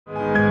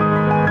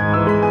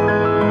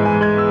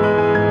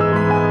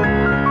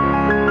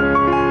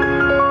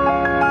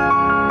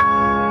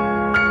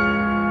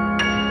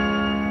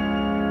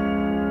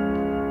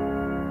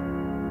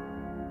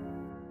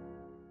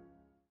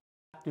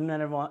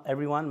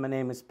everyone. My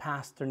name is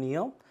Pastor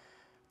Neil.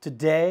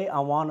 Today I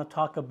want to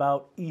talk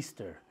about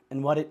Easter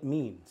and what it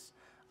means.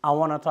 I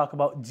want to talk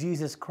about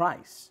Jesus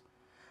Christ.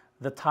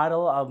 The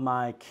title of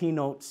my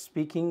keynote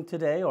speaking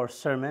today, or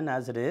sermon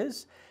as it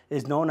is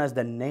known as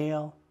the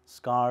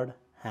Nail-Scarred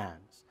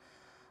Hands.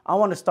 I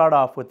want to start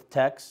off with the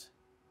text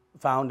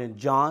found in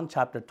John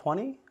chapter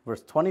 20,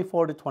 verse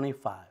 24 to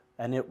 25,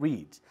 and it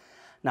reads,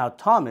 "Now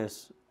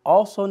Thomas,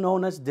 also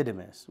known as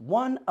Didymus,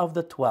 one of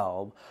the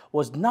 12,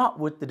 was not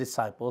with the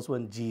disciples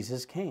when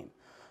Jesus came.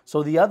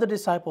 So the other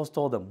disciples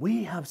told him,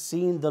 'We have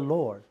seen the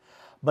Lord.'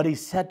 But he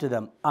said to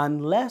them,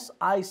 'Unless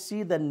I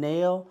see the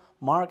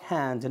nail-marked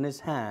hands in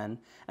his hand,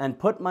 and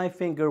put my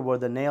finger where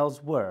the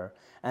nails were,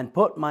 and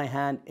put my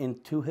hand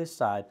into his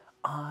side,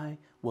 I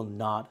will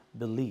not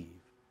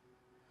believe.'"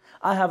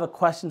 I have a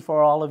question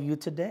for all of you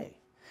today.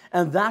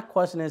 And that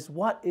question is,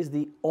 what is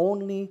the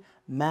only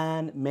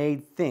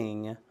man-made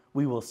thing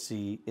we will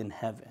see in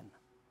heaven?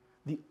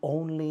 The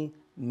only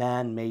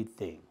man-made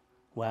thing.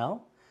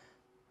 Well,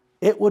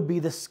 it would be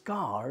the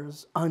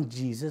scars on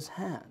Jesus'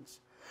 hands,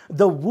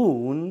 the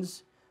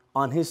wounds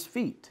on his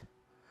feet,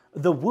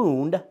 the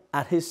wound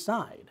at his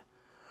side.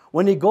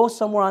 When you go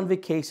somewhere on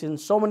vacation,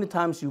 so many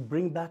times you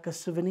bring back a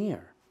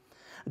souvenir.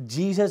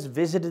 Jesus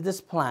visited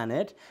this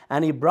planet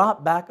and he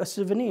brought back a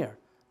souvenir.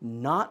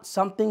 Not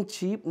something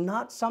cheap,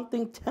 not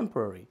something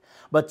temporary,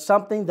 but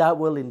something that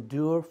will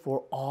endure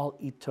for all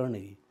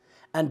eternity,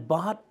 and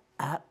bought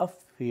at a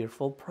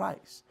fearful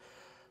price.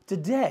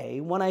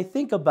 Today, when I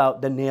think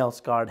about the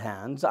nail-scarred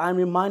hands, I'm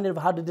reminded of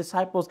how the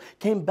disciples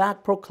came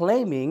back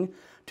proclaiming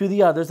to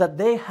the others that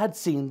they had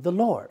seen the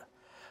Lord.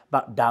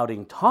 But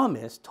doubting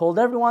Thomas told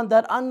everyone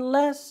that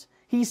unless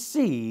he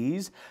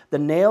sees the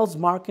nails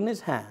mark in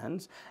his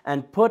hands,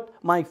 and put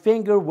my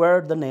finger where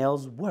the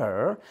nails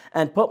were,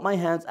 and put my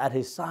hands at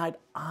his side,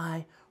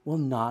 I will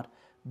not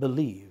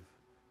believe.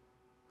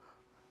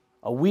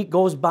 A week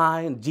goes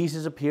by and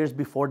Jesus appears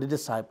before the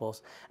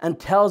disciples and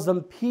tells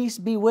them, "Peace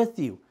be with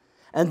you."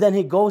 And then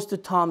he goes to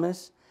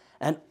Thomas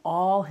and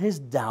all his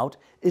doubt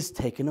is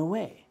taken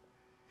away.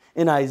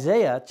 In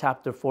Isaiah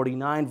chapter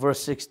 49 verse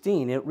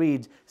 16 it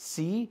reads,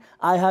 "See,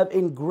 I have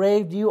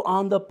engraved you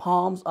on the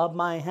palms of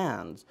my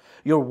hands.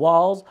 Your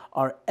walls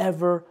are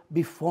ever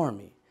before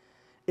me."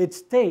 It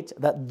states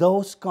that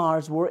those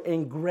scars were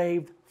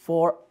engraved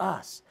for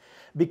us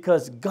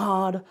because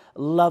God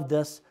loved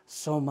us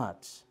so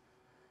much.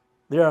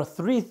 There are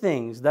three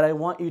things that I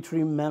want you to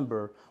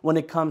remember when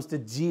it comes to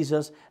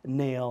Jesus'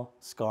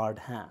 nail-scarred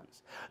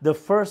hands. The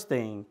first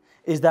thing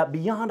is that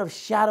beyond a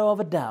shadow of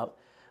a doubt,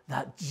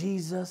 that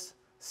Jesus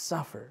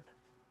suffered.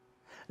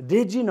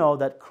 Did you know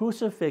that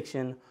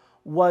crucifixion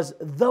was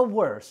the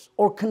worst,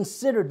 or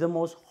considered the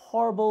most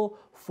horrible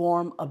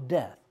form of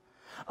death?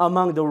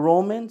 Among the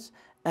Romans,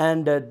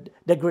 and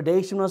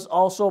degradation was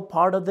also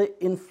part of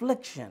the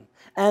infliction,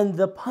 and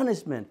the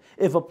punishment,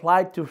 if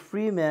applied to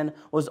free men,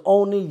 was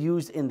only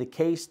used in the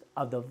case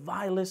of the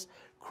vilest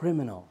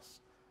criminals.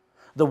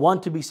 The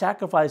one to be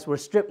sacrificed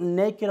was stripped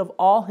naked of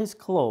all his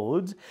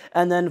clothes,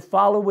 and then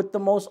followed with the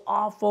most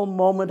awful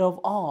moment of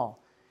all.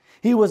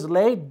 He was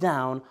laid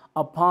down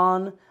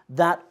upon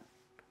that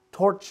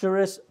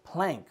tortuous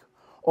plank,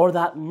 or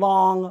that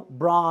long,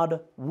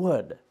 broad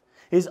wood.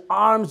 His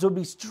arms would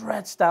be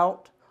stretched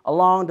out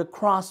along the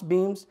cross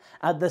beams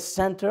at the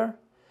center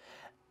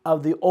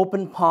of the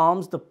open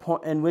palms, the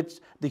point in which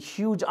the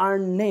huge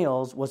iron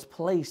nails was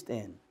placed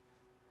in,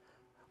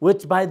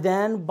 which by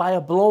then, by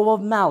a blow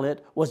of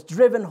mallet, was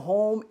driven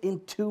home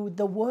into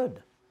the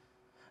wood.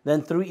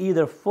 Then through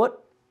either foot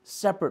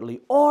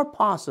separately, or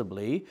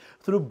possibly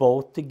through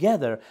both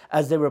together,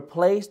 as they were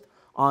placed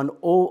on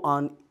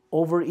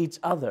over each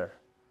other.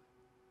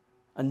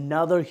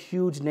 Another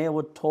huge nail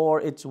would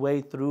tore its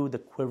way through the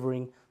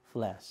quivering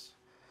flesh.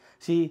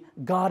 See,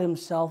 God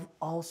himself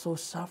also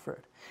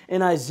suffered.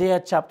 In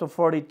Isaiah chapter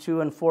 42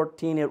 and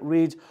 14, it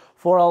reads,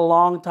 "For a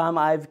long time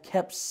I have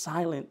kept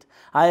silent.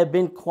 I have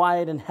been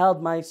quiet and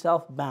held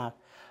myself back.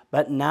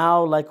 But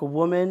now, like a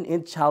woman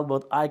in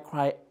childbirth, I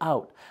cry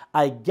out.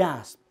 I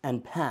gasp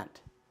and pant."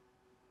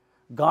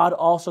 God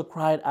also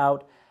cried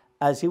out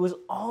as he was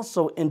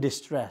also in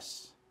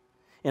distress.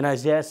 In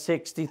Isaiah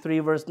 63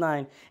 verse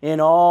 9, "In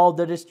all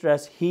the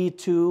distress he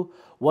too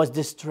was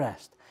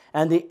distressed,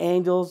 and the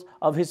angels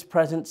of his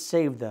presence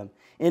saved them.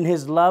 In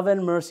his love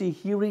and mercy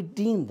he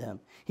redeemed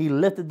them. He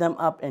lifted them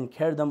up and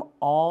carried them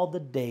all the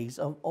days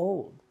of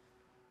old."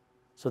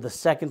 So the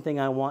second thing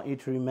I want you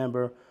to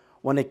remember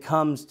when it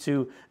comes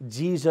to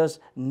Jesus'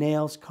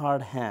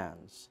 nail-scarred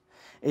hands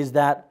is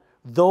that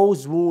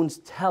those wounds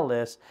tell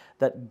us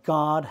that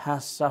God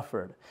has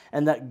suffered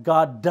and that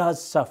God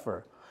does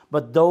suffer.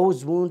 But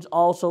those wounds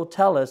also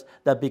tell us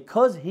that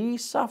because he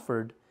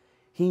suffered,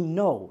 he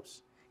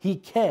knows, he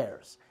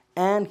cares,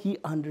 and he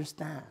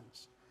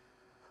understands.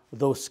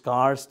 Those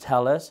scars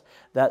tell us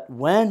that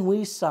when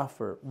we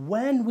suffer,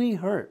 when we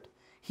hurt,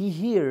 he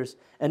hears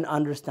and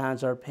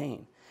understands our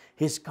pain.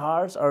 His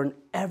scars are an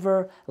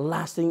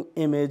everlasting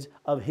image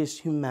of his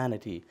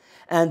humanity,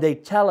 and they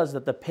tell us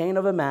that the pain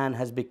of a man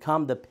has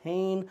become the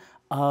pain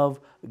of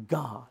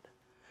God.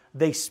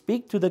 They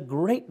speak to the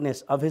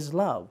greatness of His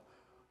love.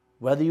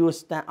 Whether you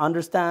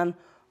understand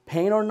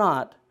pain or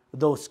not,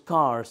 those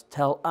scars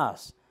tell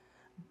us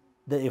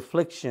the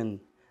affliction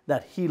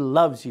that He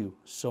loves you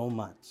so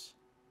much.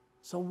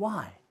 So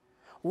why?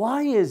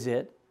 Why is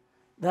it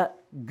that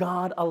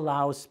God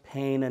allows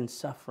pain and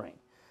suffering?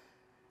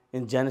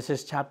 In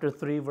Genesis chapter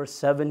 3, verse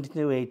 17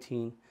 to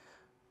 18,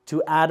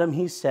 to Adam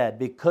He said,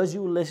 because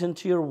you listened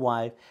to your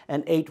wife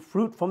and ate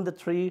fruit from the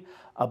tree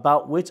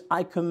about which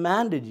I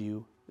commanded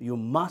you, you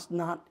must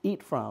not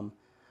eat from.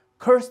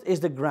 Cursed is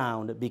the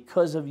ground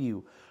because of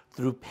you.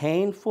 Through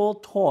painful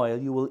toil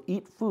you will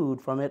eat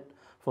food from it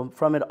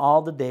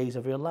all the days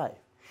of your life.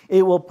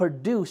 It will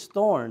produce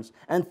thorns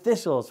and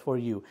thistles for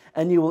you,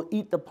 and you will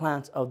eat the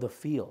plants of the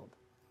field.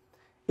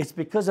 It's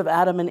because of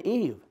Adam and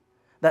Eve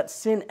that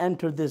sin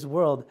entered this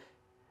world,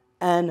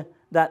 and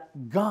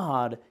that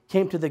God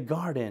came to the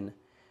garden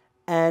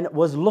and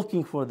was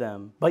looking for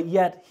them. But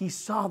yet He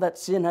saw that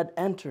sin had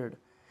entered.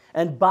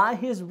 And by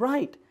His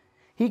right,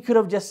 He could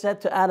have just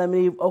said to Adam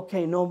and Eve,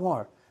 okay, no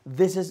more.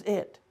 This is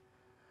it.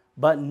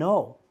 But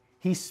no,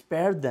 He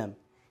spared them.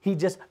 He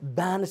just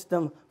banished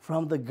them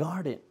from the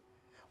garden.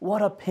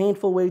 What a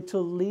painful way to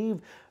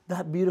leave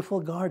that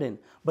beautiful garden.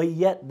 But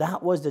yet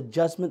that was the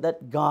judgment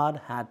that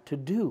God had to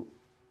do.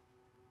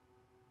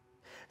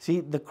 See,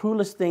 the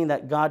cruelest thing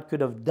that God could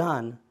have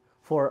done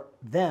for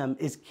them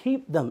is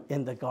keep them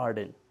in the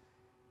garden.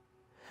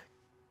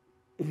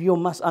 You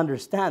must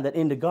understand that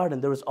in the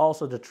garden there was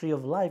also the tree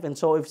of life. And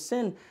so if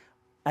sin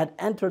had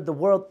entered the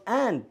world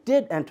and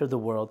did enter the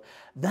world,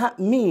 that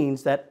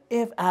means that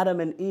if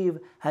Adam and Eve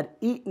had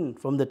eaten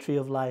from the tree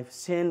of life,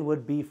 sin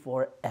would be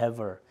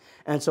forever.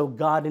 And so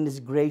God in His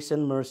grace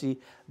and mercy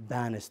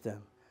banished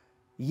them.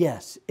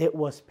 Yes, it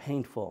was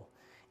painful.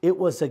 It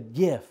was a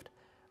gift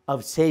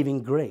of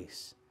saving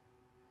grace.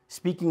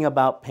 Speaking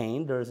about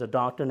pain, there's a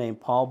doctor named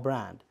Paul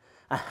Brand,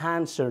 a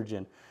hand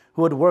surgeon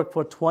who had worked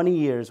for 20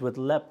 years with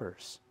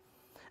lepers.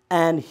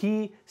 And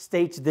he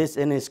states this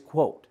in his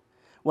quote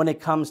when it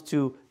comes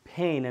to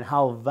pain and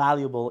how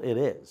valuable it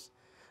is.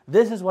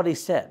 This is what he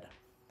said.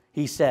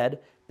 He said,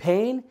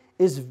 pain's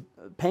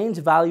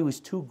value is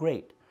too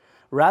great.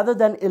 Rather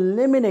than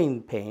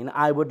eliminating pain,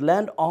 I would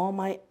lend all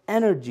my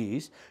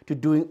energies to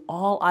doing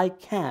all I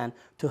can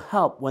to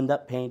help when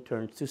that pain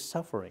turns to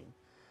suffering.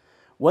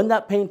 When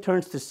that pain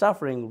turns to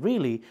suffering,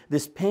 really,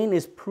 this pain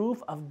is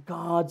proof of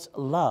God's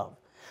love.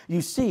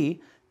 You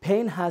see,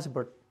 pain has a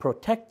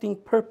protecting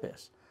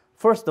purpose.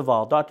 First of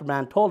all, Dr.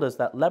 Brand told us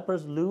that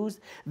lepers lose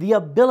the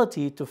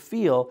ability to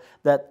feel,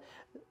 that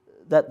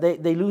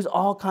they lose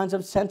all kinds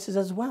of senses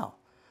as well.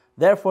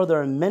 Therefore, there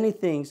are many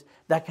things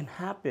that can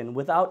happen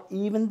without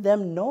even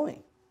them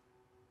knowing.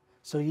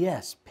 So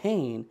yes,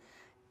 pain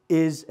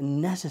is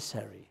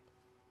necessary.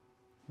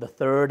 The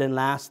third and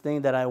last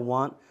thing that I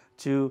want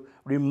to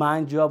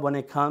remind you of when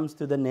it comes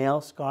to the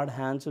nail-scarred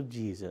hands of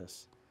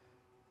Jesus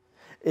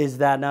is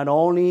that not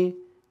only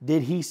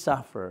did He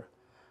suffer,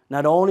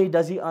 not only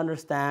does He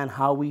understand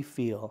how we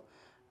feel,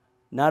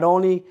 not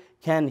only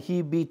can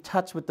He be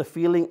touched with the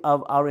feeling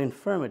of our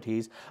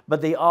infirmities,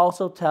 but they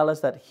also tell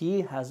us that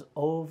He has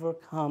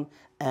overcome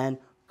and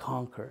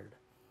conquered.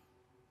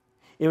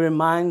 It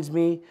reminds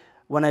me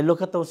when I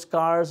look at those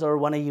scars or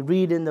when I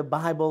read in the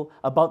Bible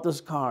about those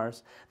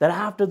scars, that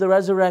after the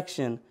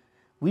resurrection,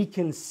 we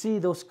can see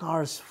those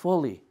scars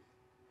fully.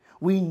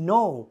 We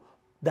know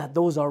that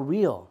those are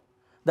real,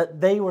 that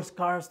they were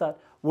scars that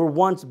were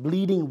once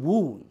bleeding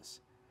wounds,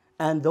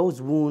 and those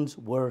wounds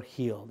were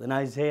healed. In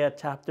Isaiah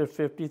chapter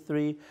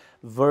 53,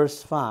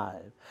 verse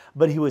 5,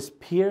 but He was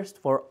pierced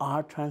for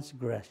our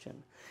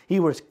transgression. He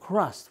was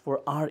crushed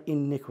for our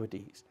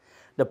iniquities.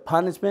 The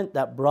punishment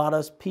that brought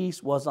us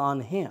peace was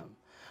on Him.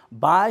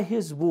 By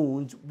His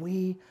wounds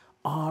we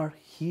are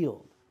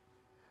healed.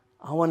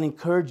 I want to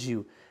encourage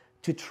you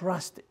to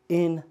trust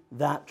in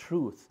that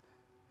truth,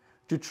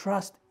 to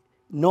trust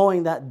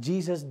knowing that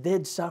Jesus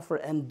did suffer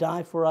and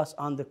die for us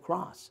on the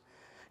cross.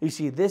 You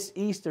see, this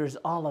Easter is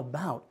all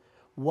about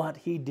what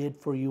He did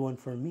for you and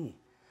for me.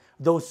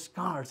 Those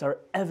scars are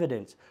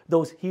evidence.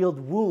 Those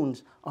healed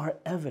wounds are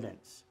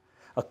evidence.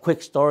 A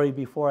quick story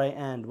before I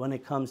end. When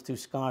it comes to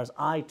scars,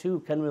 I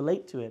too can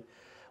relate to it.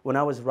 When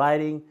I was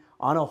riding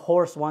on a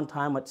horse one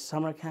time at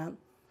summer camp,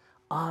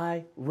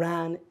 I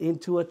ran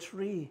into a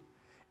tree.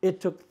 It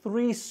took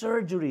 3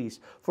 surgeries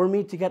for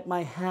me to get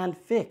my hand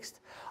fixed.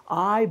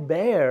 I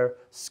bear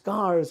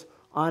scars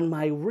on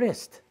my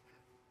wrist.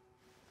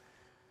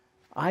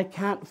 I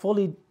can't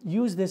fully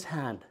use this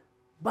hand,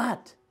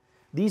 but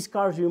these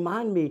scars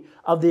remind me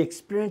of the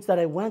experience that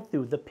I went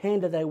through, the pain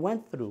that I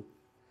went through.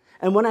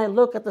 And when I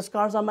look at the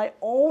scars on my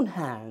own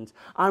hands,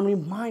 I'm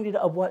reminded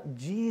of what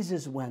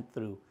Jesus went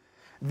through.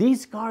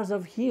 These scars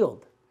have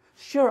healed.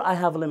 Sure, I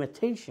have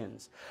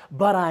limitations,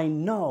 but I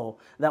know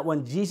that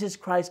when Jesus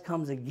Christ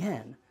comes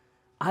again,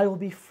 I will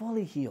be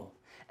fully healed.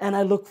 And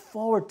I look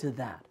forward to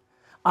that.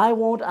 I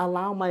won't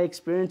allow my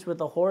experience with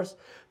a horse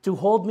to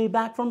hold me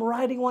back from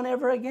riding one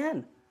ever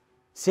again.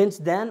 Since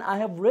then, I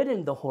have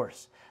ridden the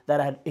horse that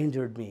had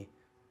injured me.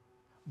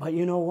 But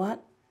you know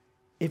what?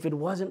 if it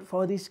wasn't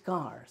for these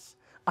scars,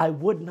 I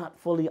would not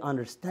fully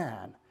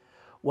understand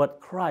what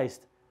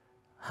Christ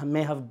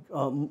may have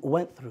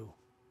went through.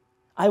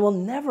 I will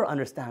never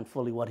understand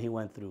fully what he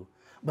went through,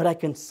 but I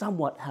can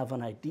somewhat have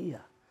an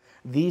idea.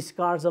 These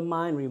scars of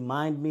mine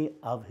remind me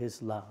of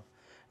his love.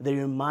 They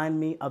remind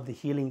me of the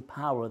healing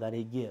power that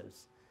he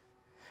gives.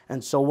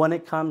 And so when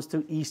it comes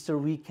to Easter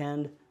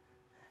weekend,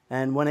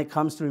 and when it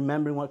comes to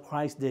remembering what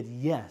Christ did,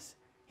 yes,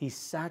 he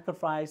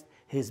sacrificed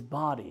his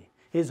body,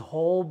 his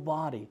whole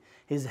body,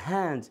 his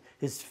hands,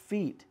 his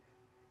feet,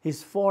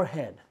 his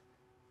forehead,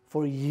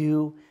 for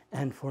you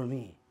and for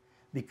me.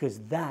 Because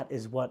that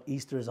is what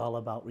Easter is all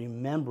about,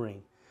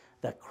 remembering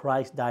that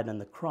Christ died on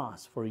the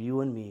cross for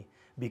you and me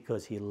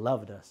because he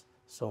loved us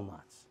so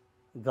much.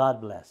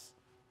 God bless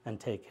and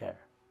take care.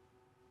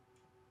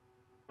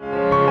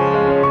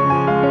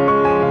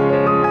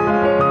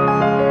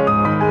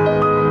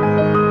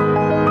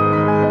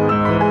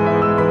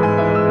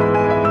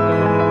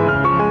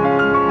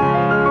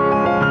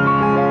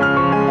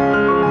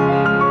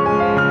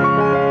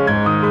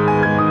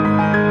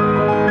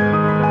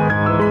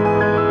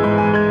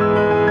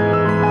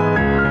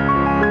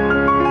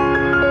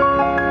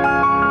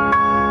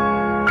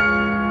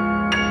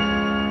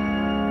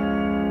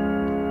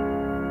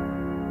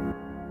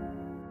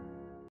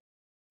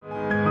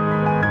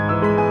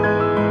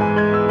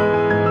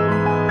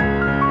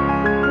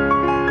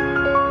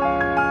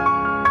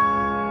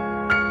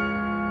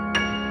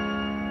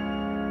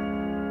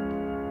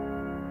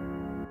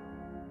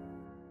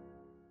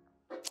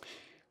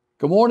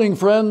 Good morning,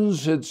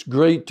 friends. It's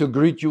great to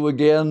greet you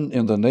again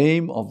in the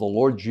name of the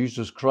Lord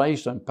Jesus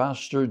Christ. I'm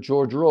Pastor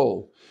George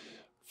Rowe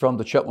from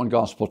the Chetwynd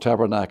Gospel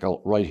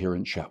Tabernacle right here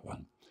in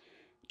Chetwynd.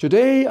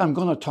 Today, I'm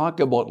going to talk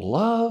about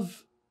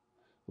love,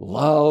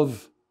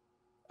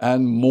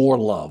 and more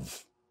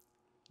love.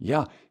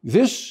 Yeah,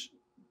 this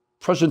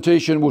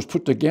presentation was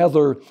put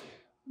together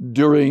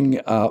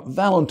during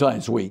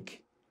Valentine's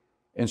Week,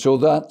 and so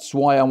that's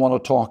why I want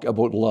to talk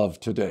about love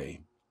today.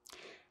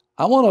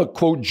 I want to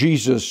quote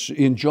Jesus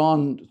in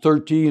John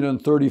 13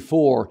 and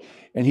 34,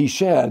 and he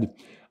said,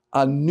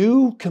 "A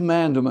new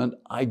commandment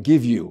I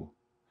give you,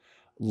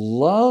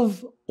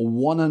 love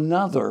one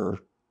another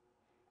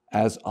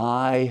as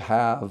I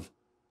have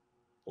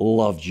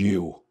loved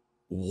you."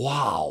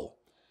 Wow!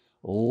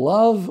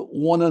 Love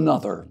one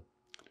another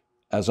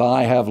as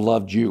I have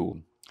loved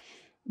you.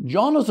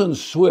 Jonathan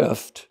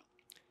Swift,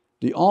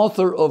 the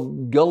author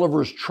of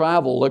Gulliver's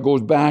Travel, that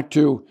goes back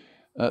to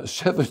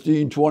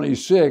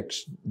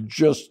 1726,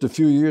 just a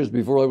few years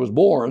before I was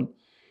born,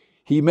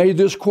 he made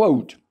this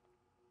quote,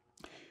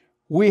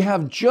 "We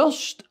have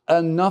just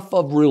enough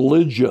of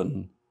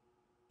religion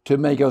to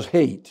make us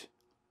hate,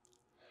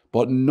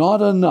 but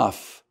not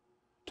enough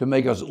to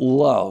make us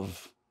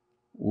love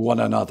one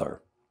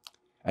another."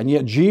 And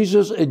yet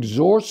Jesus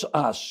exhorts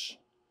us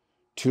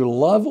to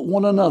love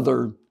one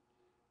another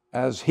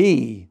as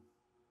he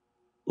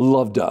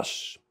loved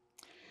us.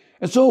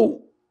 And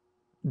so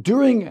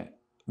during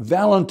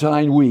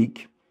Valentine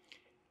Week,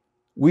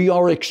 we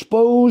are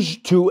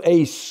exposed to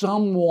a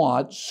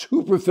somewhat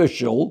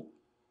superficial,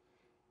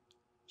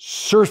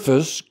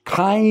 surface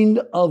kind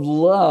of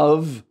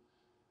love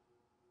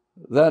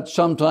that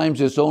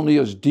sometimes is only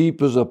as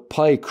deep as a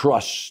pie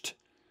crust.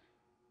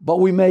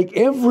 But we make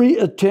every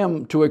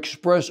attempt to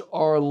express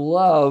our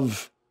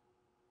love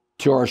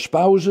to our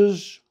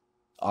spouses,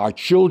 our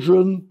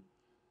children,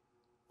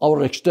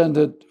 our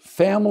extended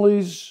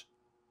families,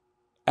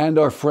 and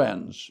our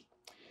friends.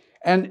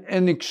 And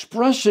in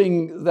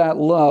expressing that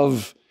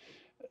love,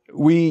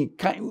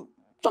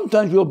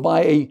 sometimes we'll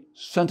buy a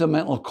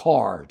sentimental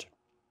card.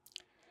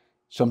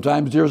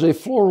 Sometimes there's a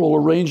floral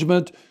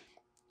arrangement,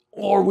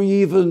 or we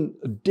even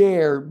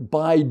dare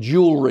buy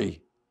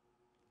jewelry.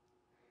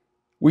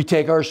 We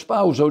take our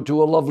spouse out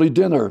to a lovely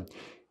dinner,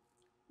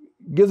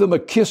 give them a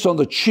kiss on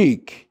the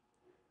cheek,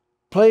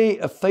 play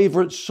a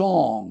favorite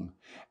song,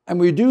 and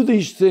we do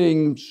these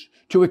things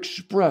to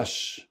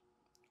express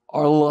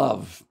our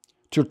love,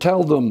 to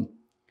tell them,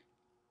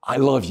 "I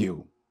love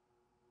you."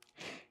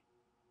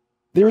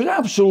 There's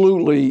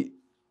absolutely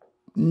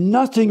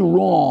nothing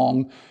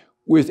wrong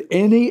with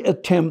any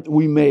attempt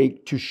we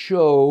make to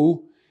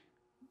show,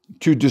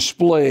 to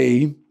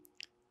display,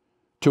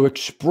 to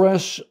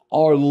express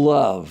our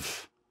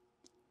love.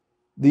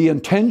 The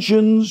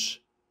intentions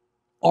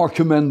are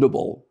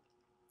commendable.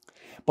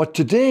 But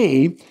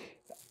today,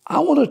 I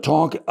want to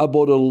talk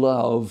about a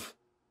love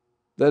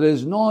that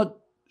is not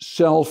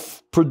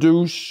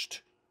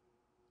self-produced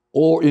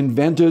or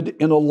invented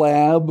in a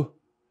lab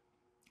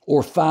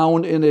or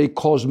found in a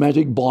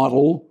cosmetic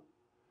bottle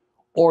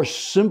or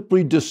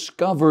simply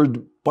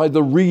discovered by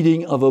the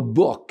reading of a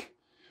book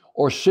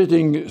or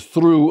sitting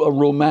through a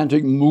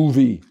romantic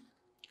movie.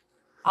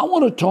 I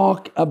want to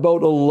talk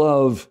about a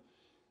love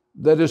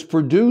that is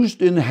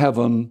produced in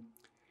heaven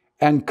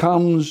and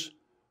comes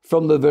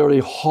from the very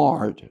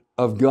heart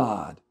of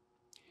God.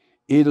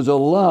 It is a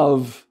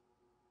love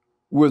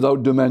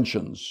without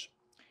dimensions.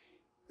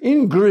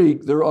 In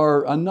Greek, there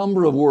are a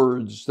number of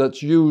words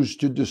that's used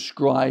to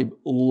describe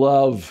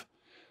love.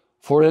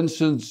 For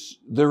instance,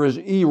 there is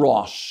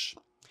eros.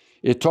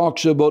 It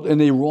talks about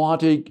an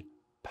erotic,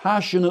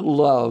 passionate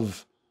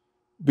love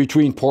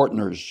between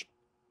partners.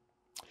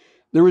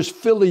 There is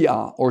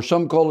philia, or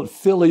some call it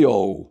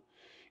filio.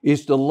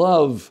 It's the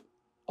love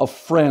of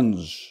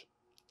friends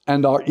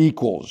and our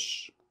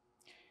equals.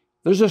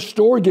 There's a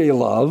storge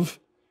love,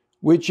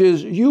 which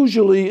is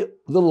usually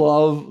the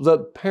love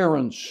that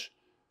parents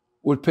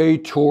would pay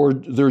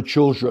toward their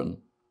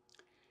children.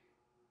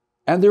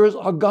 And there is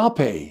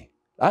agape.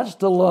 That's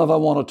the love I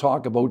want to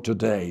talk about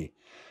today.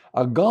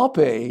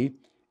 Agape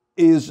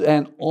is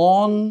an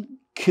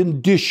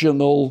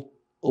unconditional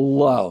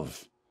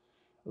love.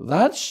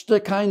 That's the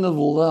kind of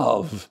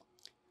love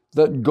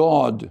that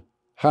God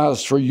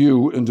has for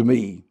you and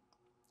me.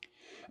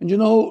 And you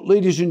know,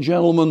 ladies and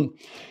gentlemen,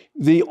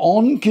 the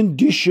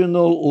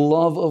unconditional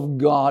love of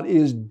God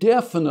is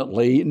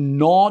definitely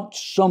not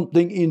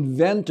something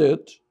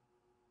invented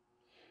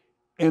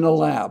in a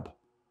lab.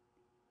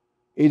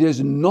 It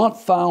is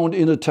not found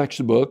in a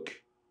textbook.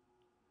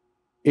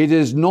 It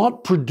is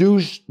not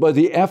produced by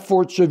the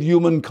efforts of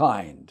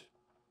humankind.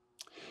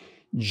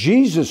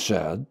 Jesus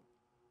said,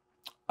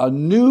 "A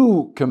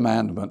new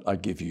commandment I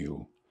give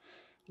you,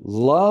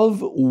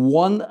 love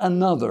one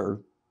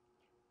another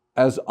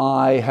as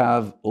I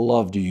have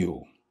loved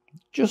you."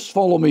 Just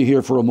follow me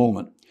here for a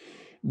moment.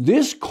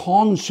 This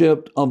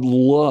concept of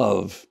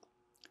love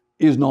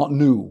is not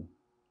new.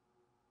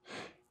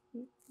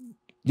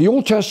 The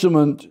Old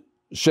Testament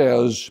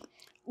says,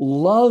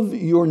 love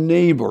your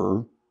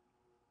neighbor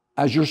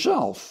as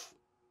yourself.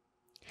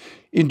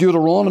 In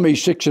Deuteronomy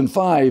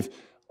 6:5,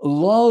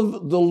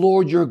 love the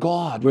Lord your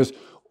God with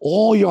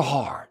all your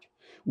heart,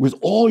 with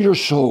all your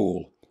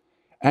soul,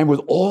 and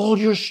with all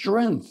your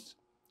strength.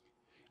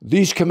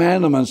 These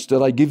commandments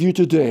that I give you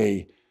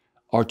today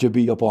are to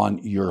be upon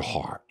your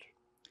heart.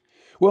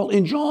 Well,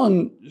 in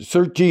John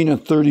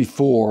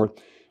 13:34,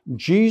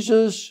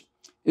 Jesus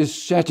is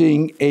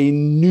setting a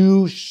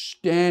new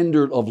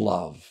standard of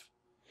love.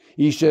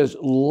 He says,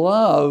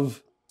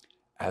 love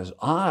as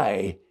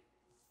I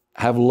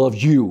have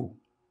loved you.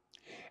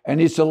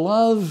 And it's a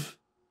love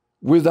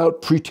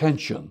without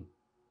pretension.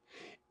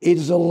 It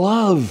is a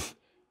love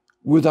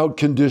without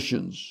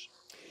conditions.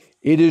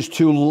 It is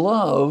to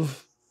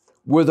love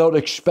without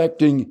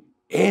expecting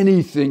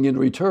anything in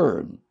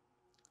return.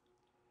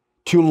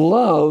 To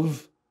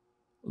love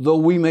though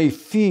we may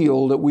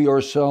feel that we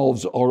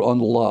ourselves are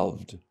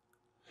unloved.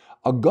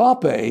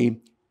 Agape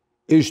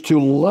is to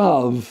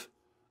love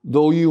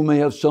though you may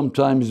have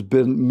sometimes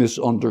been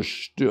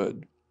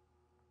misunderstood.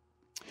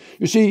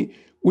 You see,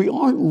 we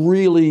aren't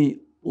really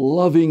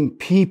loving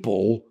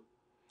people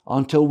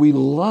until we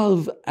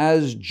love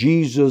as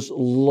Jesus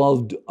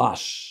loved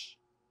us.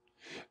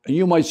 And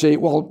you might say,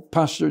 well,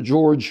 Pastor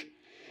George,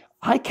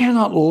 I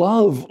cannot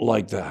love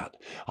like that.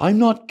 I'm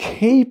not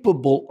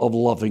capable of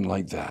loving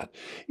like that.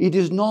 It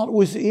is not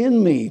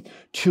within me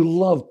to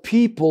love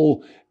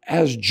people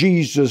as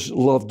Jesus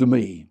loved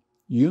me.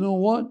 You know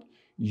what?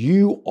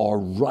 You are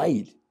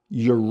right.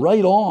 You're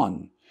right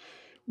on.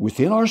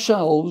 Within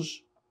ourselves,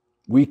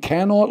 we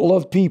cannot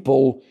love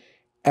people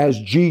as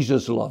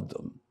Jesus loved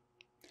them.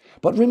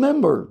 But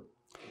remember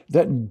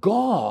that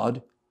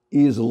God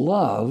is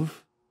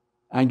love,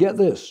 and get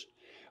this,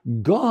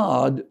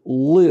 God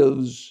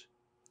lives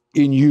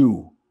in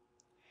you.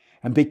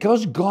 And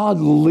because God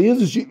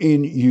lives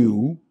in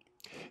you,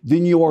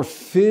 then you are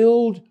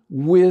filled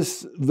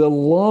with the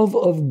love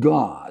of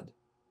God.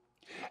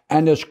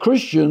 And as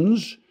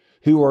Christians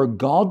who are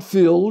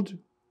God-filled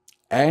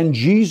and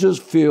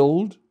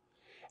Jesus-filled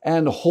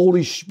and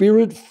Holy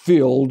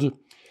Spirit-filled,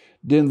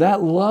 then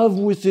that love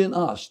within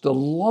us, the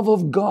love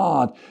of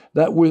God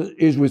that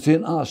is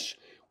within us,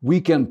 we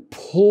can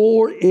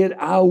pour it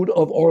out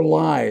of our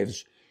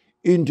lives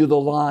into the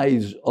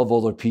lives of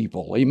other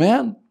people.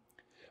 Amen?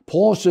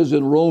 Paul says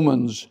in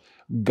Romans,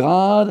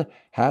 God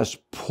has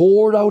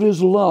poured out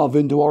his love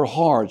into our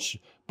hearts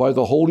by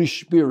the Holy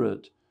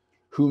Spirit,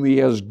 whom he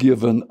has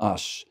given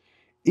us.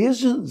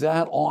 Isn't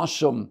that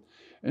awesome?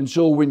 And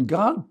so when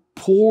God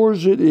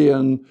pours it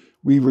in,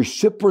 we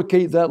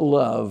reciprocate that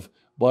love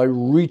by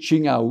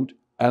reaching out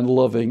and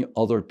loving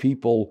other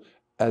people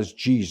as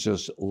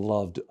Jesus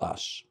loved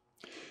us.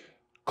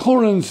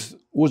 Corinth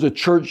was a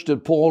church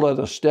that Paul had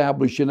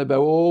established in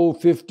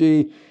about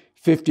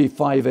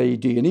 55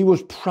 AD, and he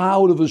was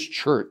proud of his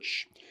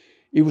church.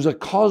 It was a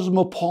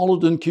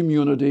cosmopolitan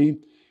community.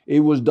 It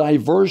was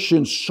diverse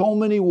in so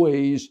many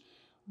ways,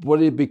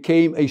 but it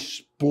became a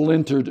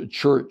splintered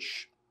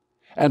church.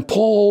 And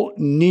Paul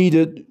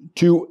needed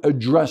to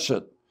address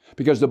it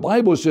because the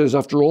Bible says,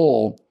 after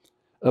all,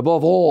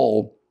 above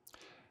all,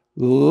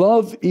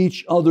 love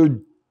each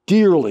other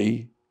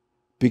dearly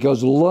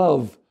because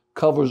love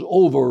covers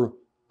over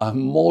a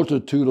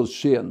multitude of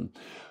sin.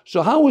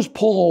 So how is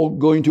Paul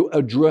going to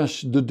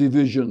address the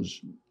divisions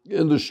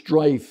and the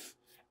strife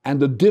and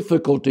the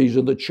difficulties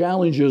and the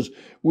challenges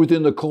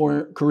within the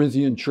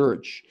Corinthian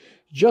church?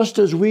 Just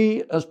as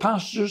we as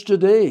pastors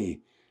today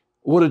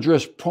would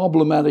address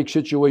problematic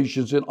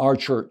situations in our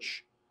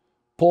church,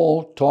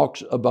 Paul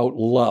talks about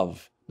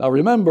love. Now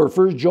remember,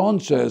 1 John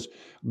says,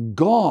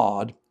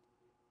 God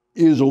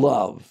is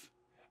love.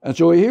 And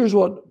so here's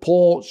what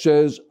Paul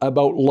says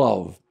about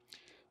love.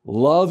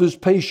 Love is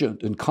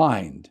patient and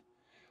kind.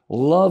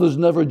 Love is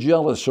never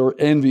jealous or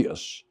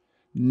envious,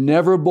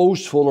 never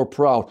boastful or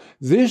proud.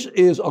 This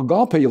is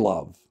agape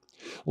love.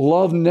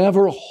 Love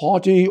never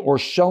haughty or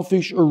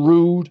selfish or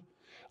rude.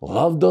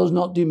 Love does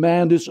not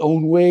demand its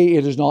own way.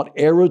 It is not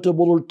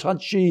irritable or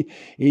touchy.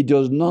 It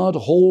does not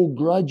hold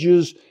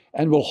grudges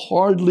and will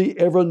hardly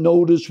ever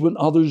notice when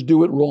others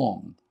do it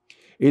wrong.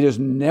 It is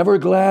never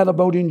glad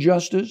about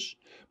injustice,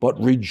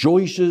 but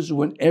rejoices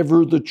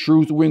whenever the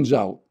truth wins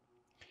out.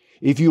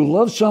 If you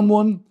love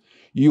someone,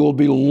 you will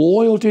be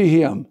loyal to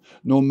him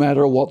no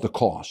matter what the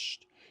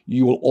cost.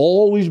 You will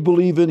always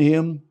believe in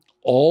him,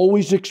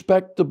 always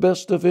expect the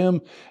best of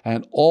him,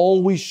 and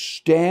always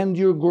stand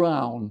your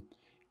ground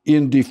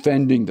in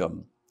defending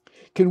them.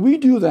 Can we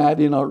do that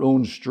in our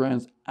own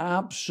strength?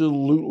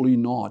 Absolutely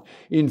not.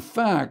 In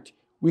fact,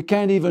 we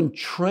can't even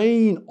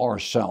train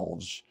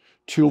ourselves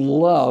to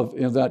love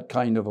in that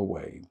kind of a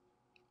way.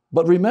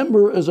 But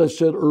remember, as I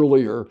said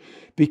earlier,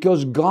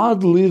 because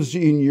God lives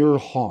in your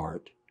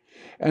heart,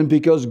 and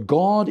because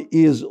God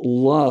is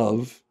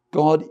love,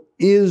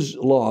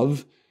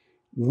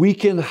 we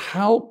can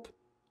help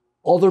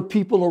other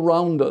people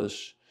around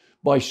us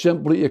by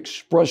simply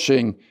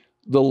expressing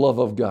the love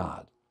of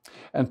God.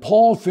 And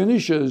Paul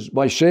finishes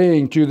by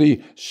saying to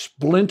the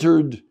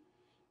splintered,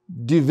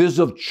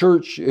 divisive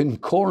church in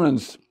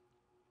Corinth,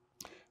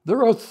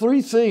 there are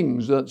three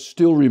things that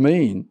still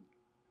remain.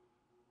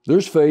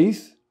 There's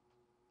faith,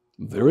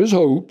 there is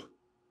hope,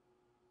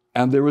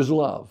 and there is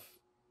love.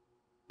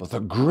 But the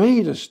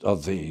greatest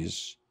of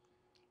these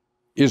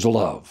is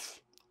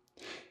love.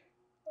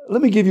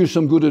 Let me give you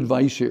some good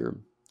advice here.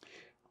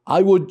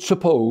 I would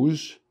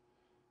suppose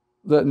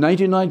that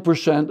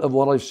 99% of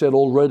what I've said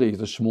already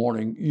this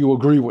morning, you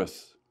agree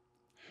with.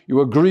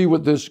 You agree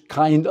with this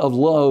kind of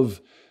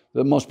love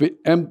that must be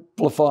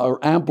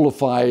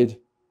amplified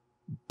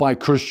by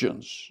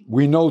Christians.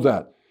 We know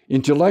that.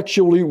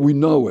 Intellectually, we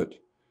know it.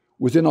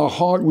 Within our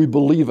heart, we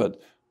believe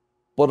it.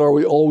 But are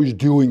we always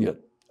doing it?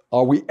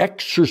 Are we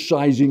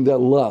exercising that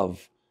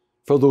love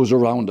for those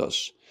around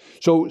us?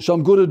 So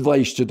some good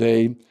advice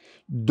today.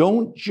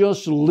 Don't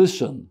just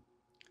listen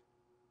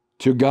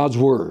to God's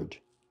word.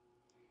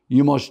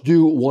 You must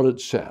do what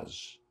it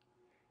says.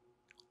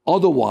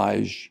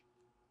 Otherwise,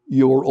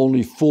 you are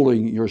only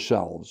fooling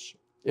yourselves.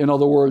 In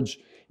other words,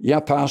 yeah,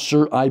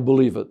 Pastor, I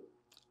believe it.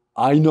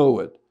 I know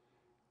it.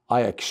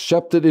 I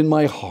accept it in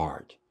my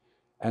heart.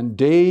 And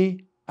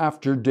day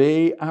after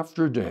day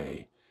after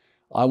day,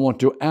 I want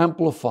to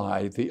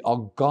amplify the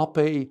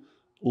agape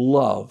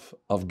love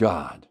of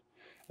God.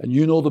 And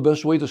you know the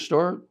best way to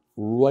start?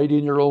 Right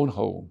in your own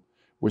home,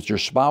 with your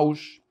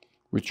spouse,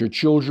 with your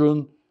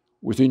children,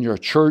 within your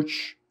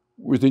church,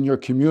 within your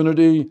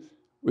community,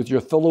 with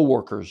your fellow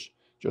workers.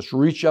 Just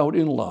reach out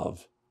in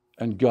love,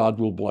 and God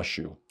will bless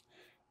you.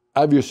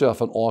 Have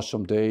yourself an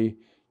awesome day.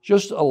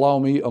 Just allow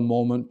me a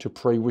moment to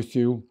pray with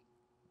you.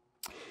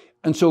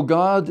 And so,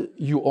 God,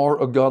 you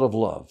are a God of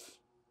love.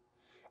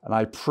 And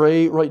I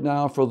pray right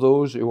now for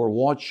those who are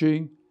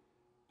watching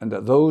and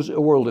that those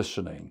who are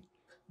listening,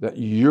 that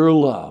your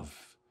love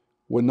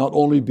will not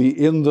only be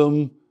in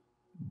them,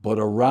 but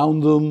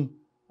around them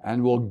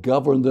and will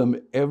govern them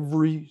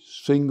every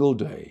single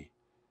day.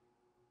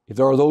 If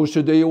there are those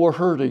today who are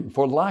hurting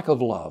for lack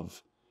of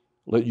love,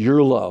 let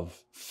your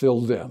love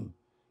fill them.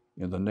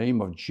 In the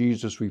name of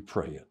Jesus, we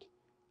pray it.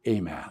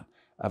 Amen.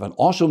 Have an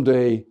awesome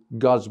day.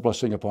 God's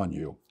blessing upon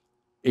you.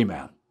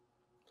 Amen.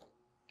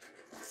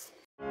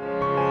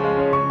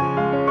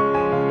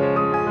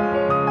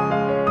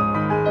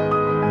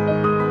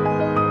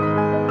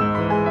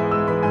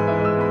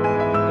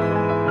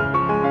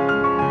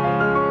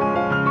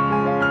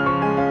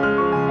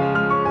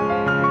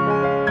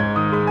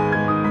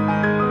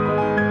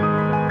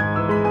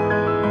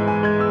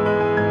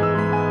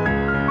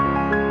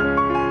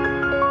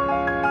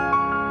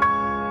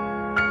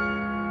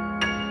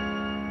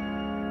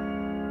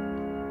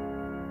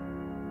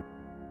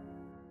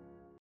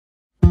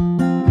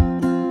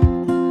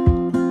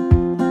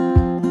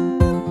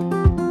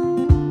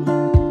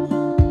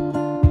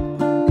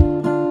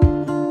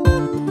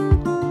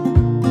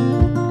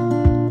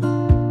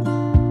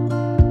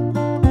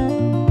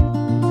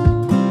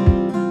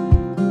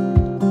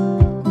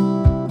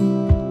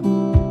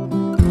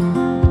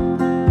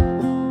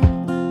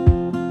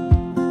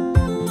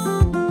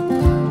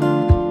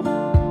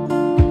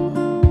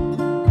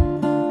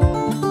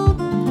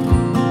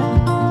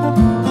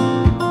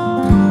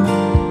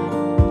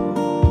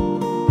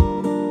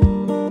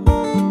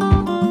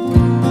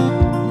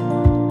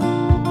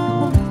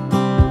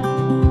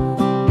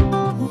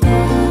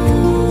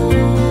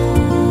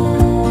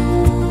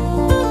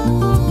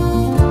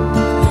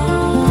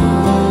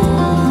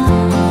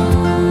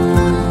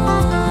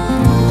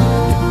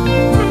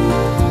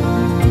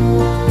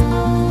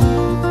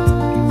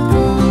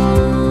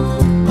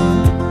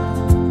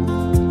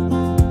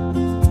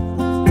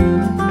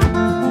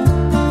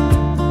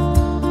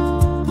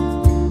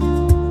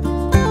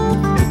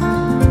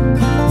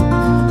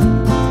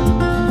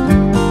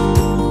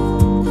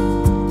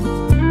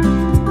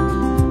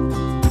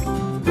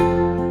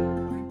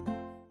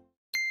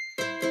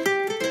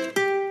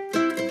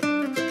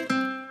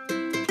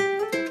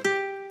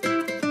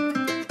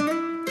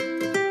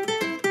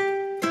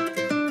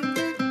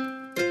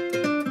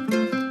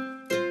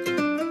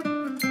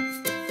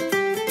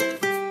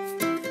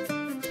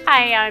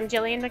 Hi, I'm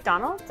Jillian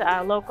McDonald,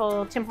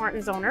 local Tim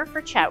Hortons owner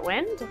for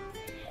Chetwynd.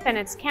 And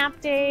it's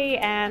camp day,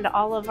 and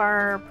all of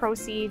our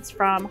proceeds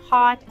from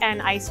hot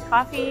and iced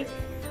coffee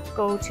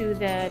go to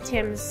the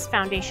Tim's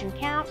Foundation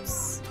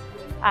camps.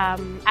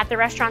 At the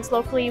restaurants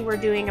locally, we're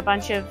doing a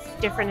bunch of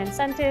different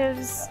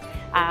incentives.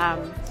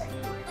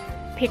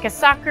 Pick a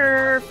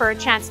sucker for a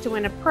chance to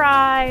win a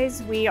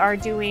prize. We are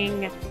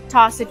doing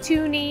Toss a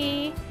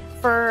Toonie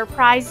for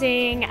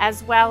prizing,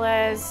 as well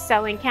as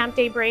selling Camp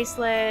Day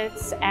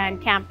bracelets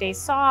and Camp Day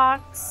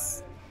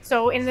socks.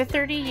 So in the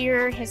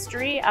 30-year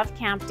history of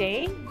Camp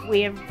Day,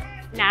 we have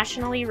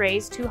nationally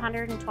raised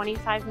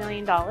 $225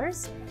 million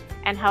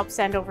and helped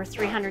send over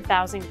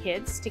 300,000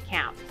 kids to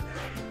camp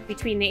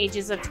between the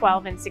ages of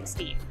 12 and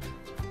 16.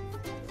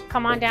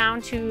 Come on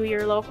down to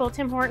your local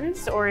Tim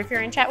Hortons, or if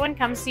you're in Chetwynd,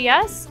 come see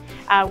us.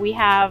 We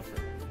have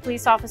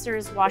police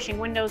officers washing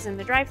windows in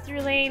the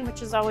drive-through lane,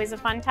 which is always a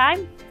fun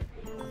time.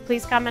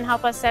 Please come and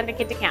help us send a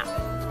kid to camp.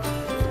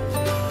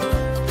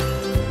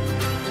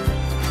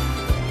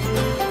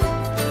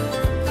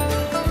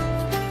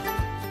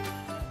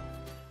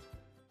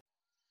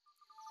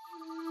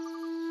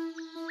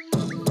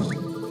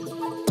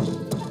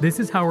 This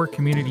is how our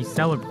community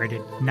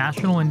celebrated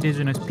National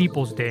Indigenous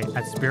Peoples Day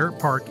at Spirit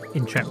Park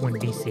in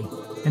Chetwynd,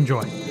 BC.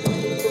 Enjoy.